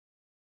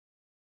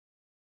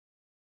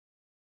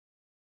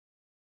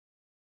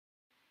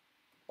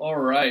All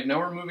right, now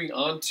we're moving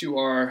on to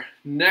our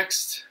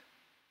next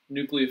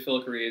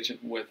nucleophilic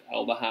reagent with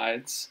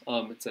aldehydes.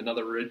 It's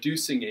another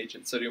reducing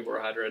agent. Sodium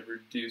borohydride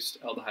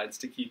reduced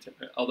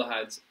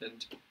aldehydes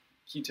and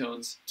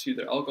ketones to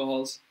their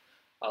alcohols.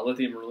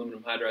 Lithium or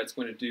aluminum hydride is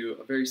going to do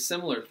a very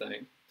similar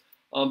thing.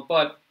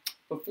 But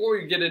before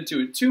we get into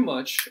it too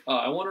much,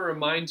 I want to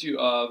remind you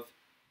of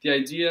the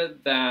idea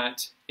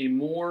that a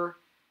more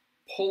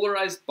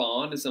polarized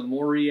bond is a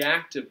more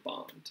reactive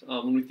bond.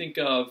 When we think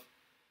of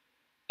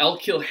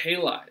alkyl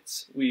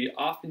halides, we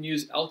often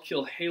use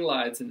alkyl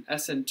halides in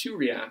SN2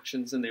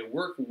 reactions, and they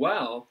work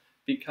well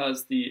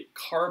because the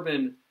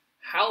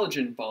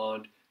carbon-halogen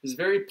bond is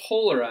very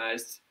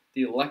polarized.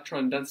 The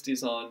electron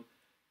densities on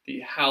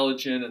the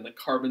halogen and the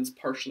carbon's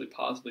partially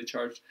positively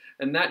charged,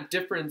 and that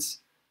difference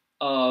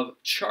of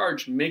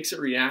charge makes it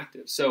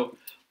reactive. So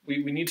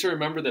we need to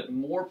remember that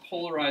more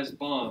polarized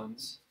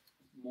bonds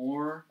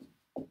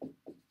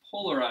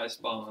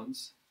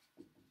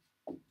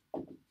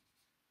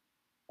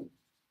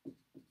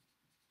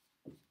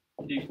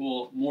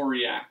equal more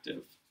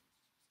reactive.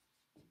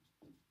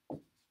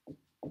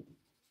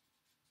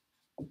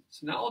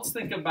 So now let's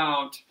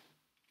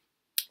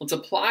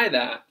apply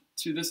that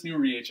to this new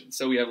reagent.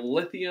 So we have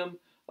lithium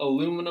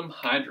aluminum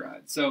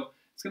hydride. So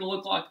it's going to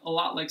look a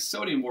lot like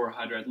sodium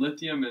borohydride.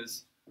 Lithium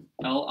is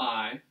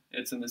Li.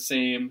 It's in the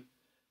same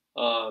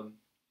column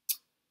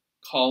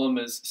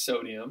as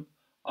sodium.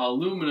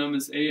 Aluminum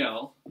is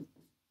Al,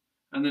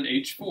 and then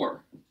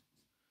H4.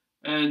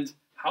 And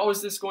how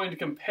is this going to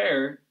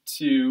compare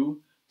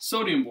to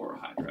sodium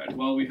borohydride?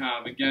 Well, we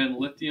have again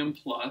lithium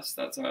plus.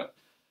 That's a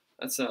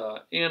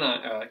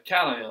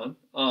cation.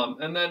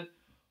 And then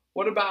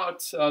what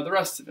about the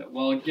rest of it?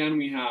 Well, again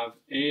we have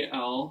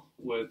Al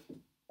with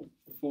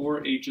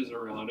 4 H's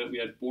around it. We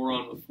had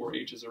boron with 4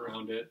 H's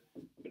around it,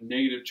 a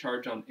negative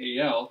charge on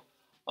Al.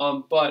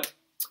 But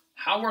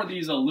how are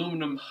these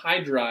aluminum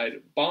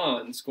hydride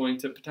bonds going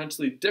to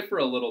potentially differ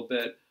a little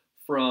bit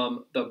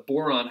from the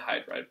boron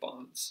hydride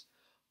bonds?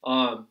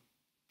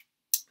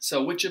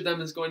 So which of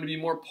them is going to be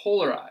more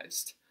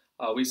polarized?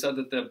 We said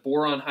that the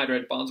boron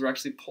hydride bonds are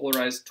actually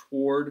polarized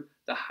toward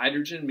the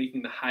hydrogen,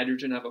 making the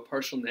hydrogen have a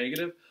partial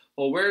negative.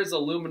 Well, where is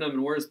aluminum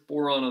and where is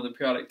boron on the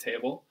periodic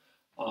table?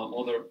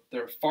 Well,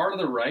 they're far to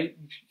the right.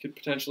 You could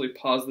potentially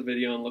pause the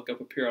video and look up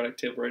a periodic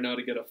table right now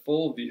to get a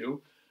full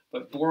view.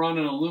 But boron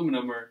and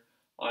aluminum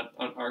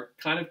are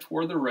kind of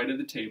toward the right of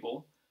the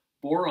table.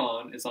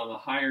 Boron is on the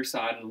higher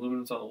side and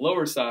aluminum is on the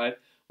lower side,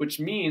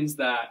 which means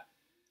that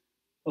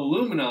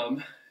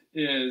aluminum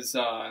is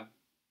less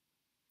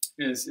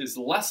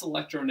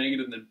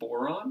electronegative than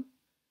boron,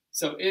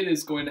 so it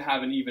is going to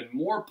have an even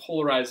more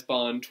polarized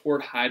bond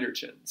toward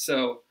hydrogen.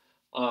 So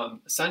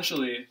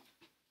essentially,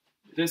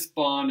 this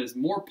bond is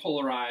more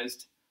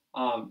polarized.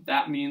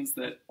 That means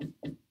that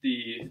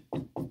the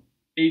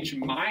H-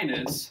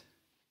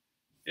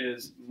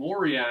 is more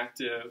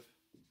reactive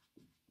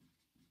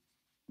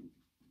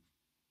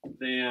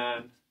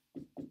than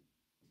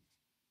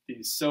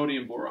the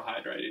sodium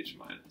borohydride H-,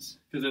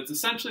 because it's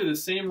essentially the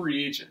same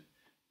reagent.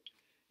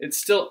 It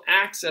still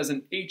acts as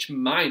an H-,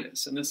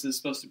 and this is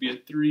supposed to be a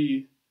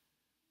 3.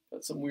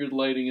 Got some weird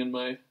lighting in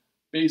my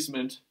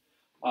basement,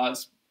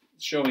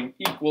 showing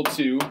equal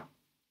to.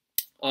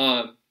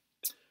 But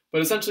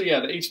essentially,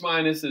 yeah, the H-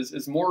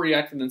 is more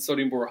reactive than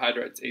sodium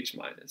borohydride's H-.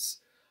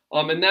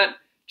 And that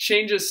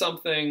changes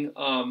something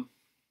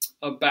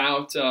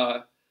about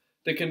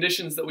the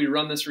conditions that we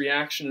run this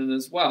reaction in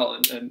as well.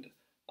 And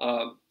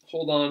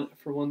hold on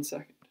for 1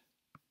 second.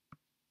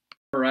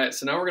 All right,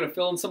 so now we're going to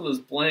fill in some of those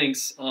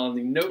blanks on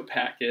the note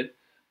packet.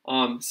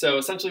 So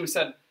essentially we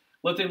said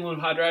lithium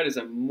aluminum hydride is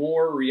a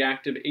more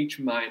reactive H-,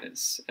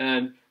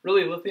 and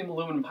really lithium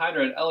aluminum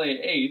hydride,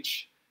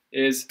 LaH,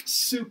 is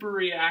super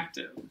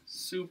reactive.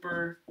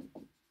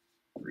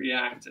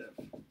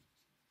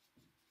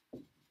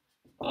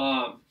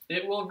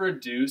 It will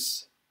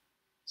reduce,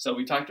 so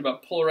we talked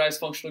about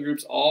polarized functional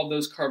groups. All of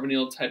those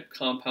carbonyl type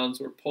compounds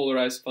were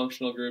polarized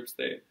functional groups.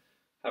 They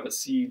have a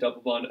C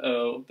double bond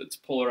O that's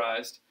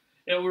polarized.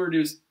 It will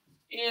reduce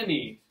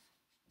any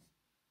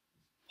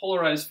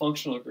polarized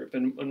functional group.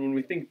 And when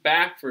we think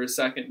back for a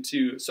second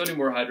to sodium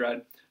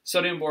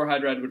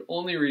borohydride would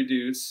only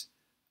reduce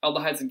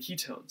aldehydes and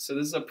ketones. So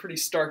this is a pretty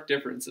stark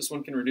difference. This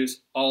one can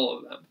reduce all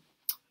of them.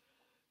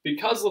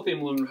 Because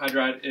lithium aluminum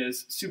hydride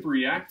is super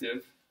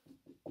reactive,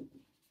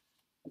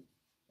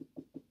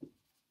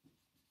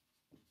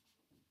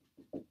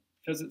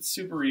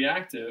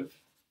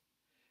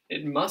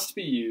 it must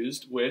be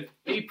used with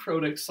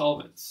aprotic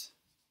solvents.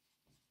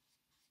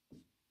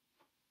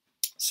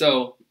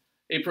 So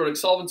aprotic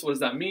solvents, what does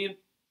that mean?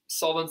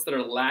 Solvents that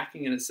are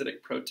lacking an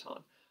acidic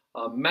proton.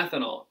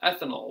 Methanol,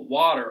 ethanol,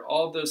 water,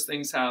 all of those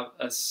things have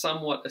a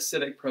somewhat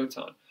acidic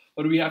proton.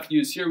 What do we have to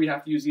use here? We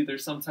have to use either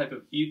some type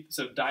of ether.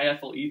 So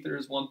diethyl ether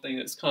is one thing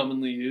that's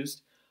commonly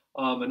used.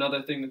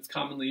 Another thing that's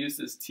commonly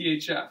used is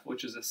THF,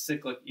 which is a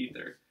cyclic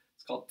ether.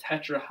 It's called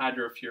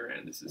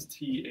tetrahydrofuran. This is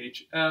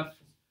THF.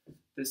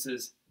 This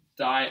is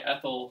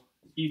diethyl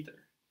ether.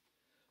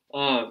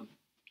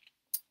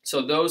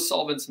 So those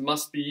solvents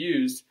must be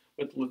used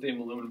with lithium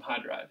aluminum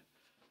hydride.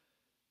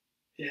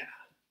 Yeah.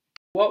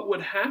 What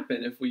would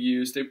happen if we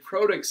used a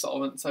protic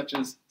solvent such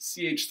as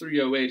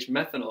CH3OH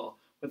methanol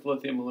with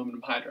lithium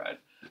aluminum hydride?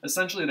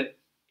 Essentially, the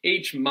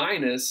H-,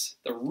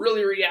 the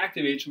really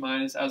reactive H-,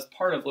 as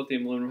part of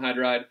lithium aluminum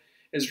hydride,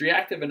 is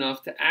reactive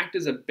enough to act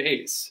as a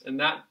base, and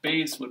that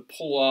base would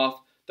pull off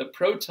the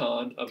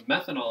proton of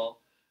methanol,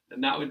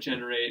 and that would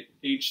generate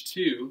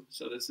H2.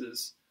 So this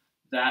is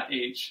that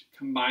H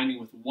combining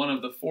with one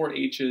of the 4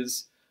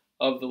 H's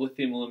of the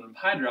lithium aluminum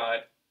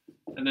hydride,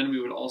 and then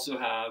we would also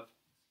have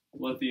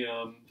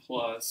lithium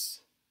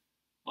plus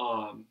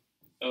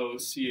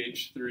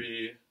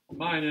OCH3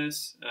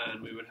 minus,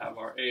 and we would have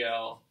our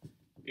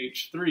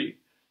AlH3.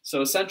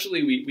 So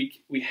essentially,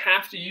 we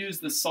have to use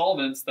the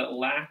solvents that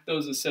lack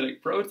those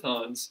acidic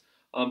protons,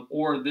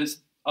 or this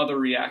other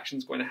reaction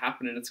is going to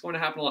happen, and it's going to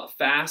happen a lot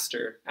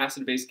faster.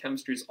 Acid-base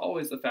chemistry is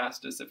always the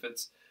fastest if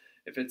it's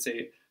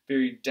a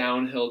very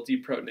downhill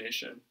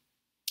deprotonation.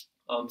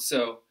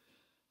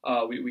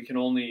 We can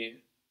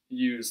only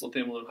use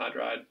lithium aluminum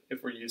hydride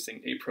if we're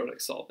using aprotic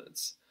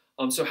solvents.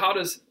 So how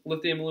does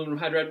lithium aluminum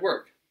hydride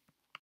work?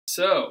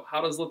 So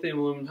how does lithium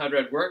aluminum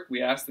hydride work?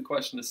 We asked the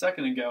question a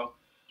second ago.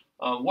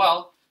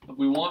 Well, if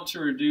we want to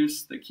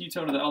reduce the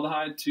ketone of the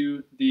aldehyde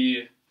to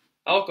the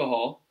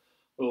alcohol,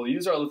 we'll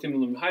use our lithium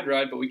aluminum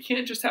hydride, but we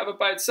can't just have it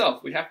by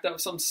itself. We have to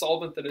have some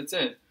solvent that it's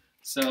in.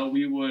 So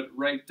we would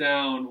write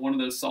down one of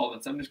those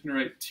solvents. I'm just going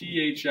to write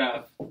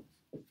THF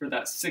for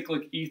that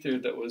cyclic ether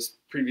that was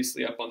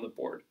previously up on the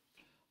board.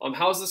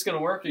 How is this going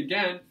to work?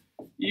 Again,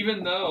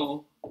 even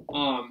though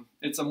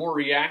it's a more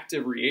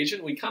reactive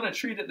reagent, we kind of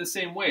treat it the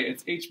same way.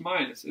 It's H-.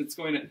 It's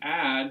going to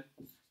add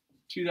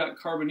to that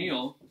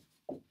carbonyl,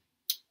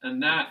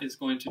 and that is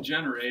going to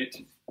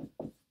generate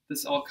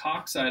this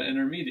alkoxide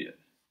intermediate.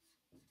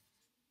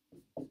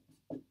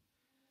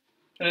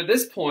 And at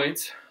this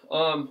point,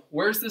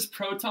 where's this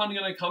proton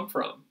going to come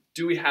from?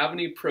 Do we have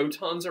any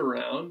protons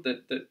around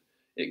that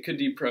it could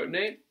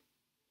deprotonate?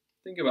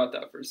 Think about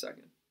that for a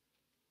second.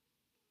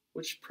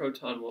 Which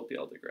proton will it be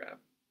able to grab?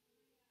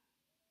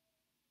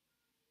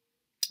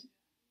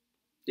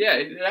 Yeah,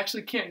 it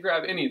actually can't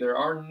grab any. There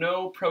are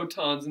no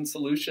protons in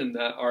solution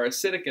that are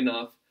acidic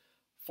enough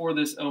for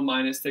this O-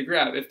 to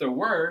grab. If there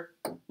were,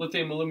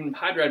 lithium aluminum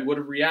hydride would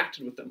have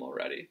reacted with them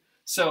already.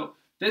 So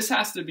this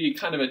has to be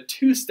kind of a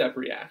two-step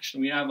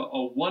reaction. We have a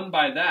 1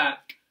 by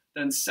that.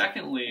 Then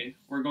secondly,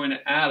 we're going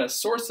to add a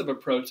source of a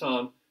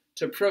proton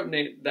to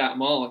protonate that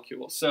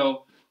molecule.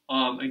 So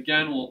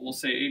again, we'll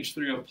say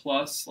H3O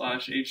plus /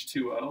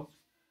 H2O.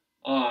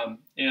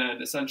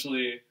 And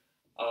essentially,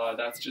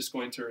 that's just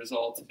going to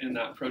result in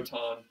that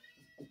proton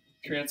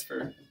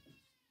transfer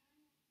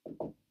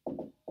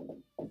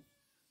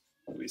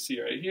that we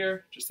see right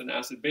here, just an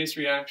acid-base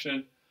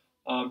reaction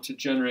to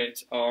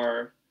generate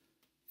our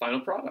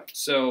final product.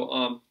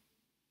 So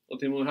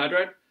lithium aluminum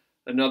hydride,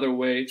 another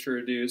way to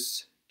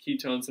reduce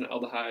ketones and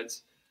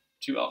aldehydes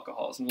to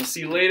alcohols. And we'll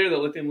see later that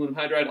lithium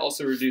aluminum hydride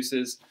also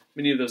reduces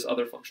many of those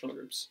other functional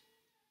groups.